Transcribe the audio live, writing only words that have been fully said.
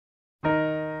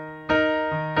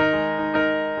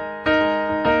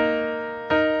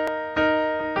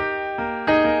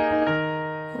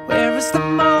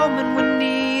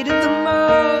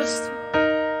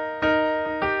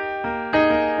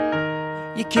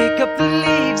kick up the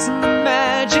leaves and the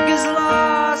magic is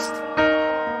lost.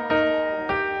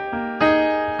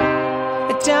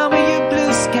 Tell me your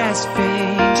blue skies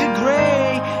fade to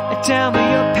gray. Tell me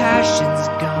your passion's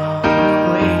gone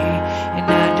away, and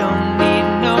I don't need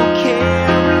no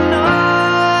carrying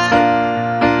on.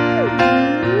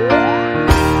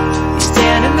 You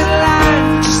stand in the line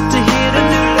just to hit a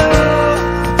new low.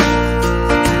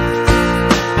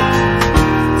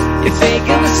 You're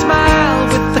faking a smile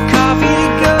with the coffee to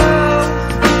go.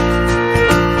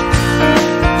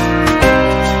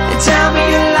 You tell me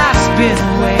your life's been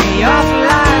way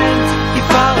offline. You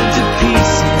fall into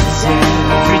pieces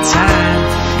every time,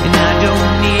 and I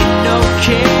don't need no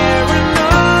carrying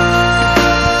on.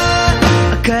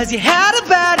 'Cause you had a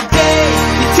bad day,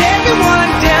 you're taking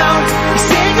one down. You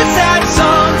sing a sad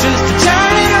song just to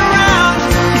turn it around.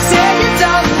 You say you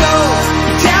don't know,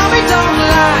 you tell me don't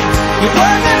lie. You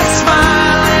work on a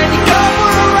smile and you go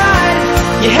for a ride.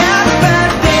 You had a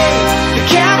bad day, the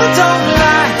camera don't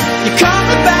lie. You're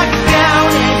coming back down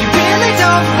and you really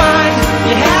don't mind.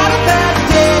 You had a bad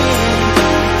day.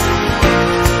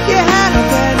 You had a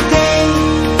bad day.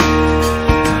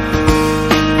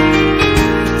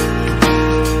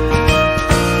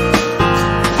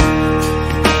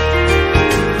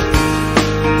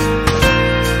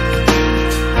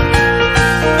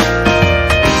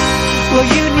 Well,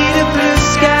 you need a blue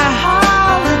sky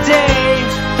holiday.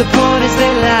 The point is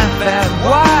they laugh at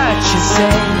what you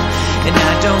say, and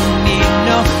I don't need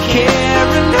no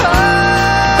carrying on.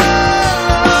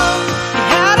 You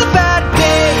had a bad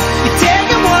day, you're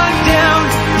taking one down.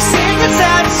 You sing a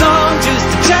sad song just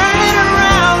to turn it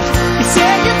around. You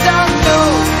say you don't know,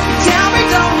 you tell me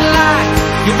don't lie.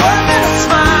 You work at a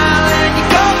smile and you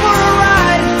go for a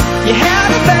ride. You had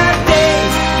a bad day,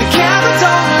 the camera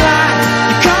don't lie.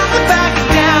 You're coming back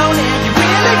down and you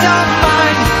really don't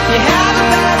mind. You had a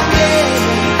bad day.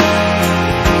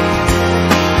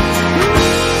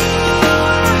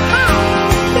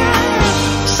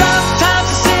 Sometimes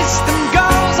the system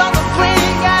goes on the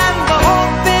blink and the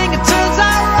whole thing it turns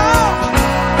out wrong.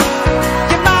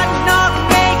 You might not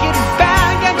make it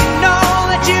back and you know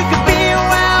that you could be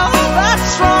well,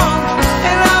 that's wrong,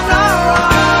 and I'm not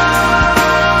wrong.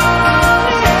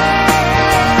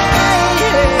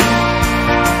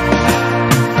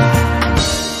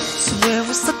 So where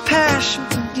was the passion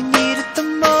when you needed the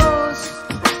most?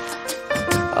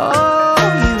 Oh,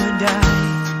 you and I,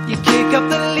 you kick up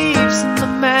the leaves and the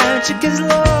magic is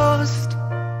lost.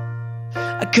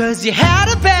 'Cause you had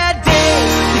a bad day,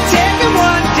 you're taking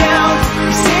one down.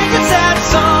 You sing a sad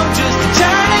song just to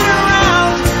turn it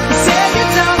around. You say you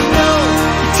don't know,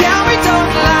 you tell me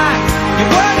don't lie. You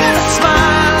work at a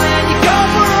smile and you go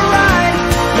for a ride.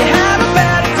 You had a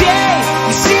bad day,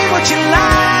 you see what you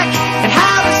like, and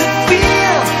how does it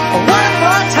feel? One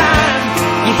more time,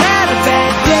 you had a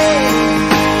bad day.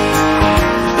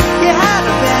 You had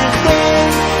a bad day.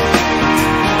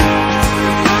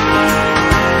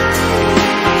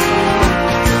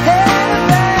 Had a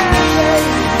bad day.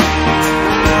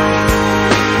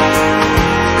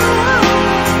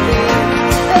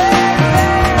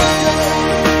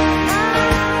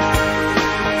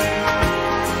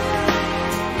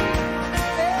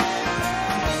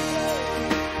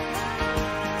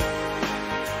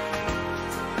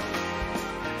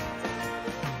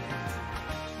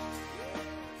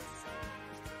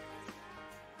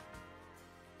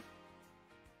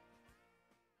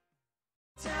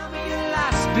 Tell me your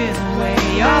life's been way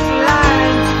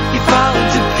offline. You fall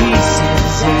into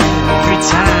pieces every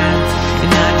time,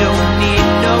 and I don't need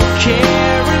no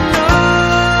carrying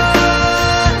on.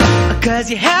 'Cause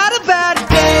you had a bad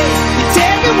day, you're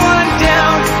taking one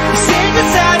down. You sing a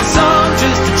sad song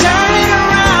just to turn it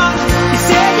around. You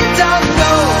say you don't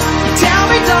know, you tell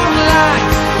me don't lie.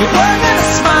 You work at a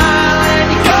smile and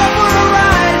you go for a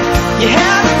ride. You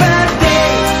had a bad day,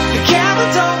 the camera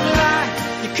don't lie.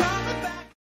 You're coming back.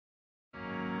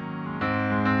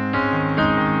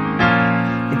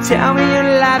 You tell me your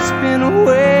life's been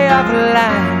way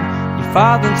offline. You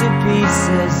fall into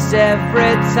pieces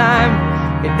every time,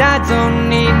 and I don't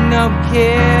need no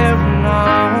carrying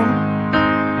on.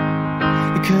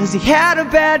 Because you had a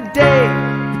bad day,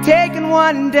 you're taking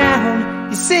one down.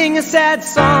 You sing a sad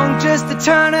song just to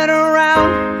turn it around.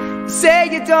 You say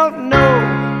you don't know,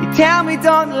 you tell me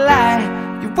don't lie.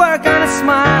 You work on a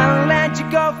smile and you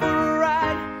go for a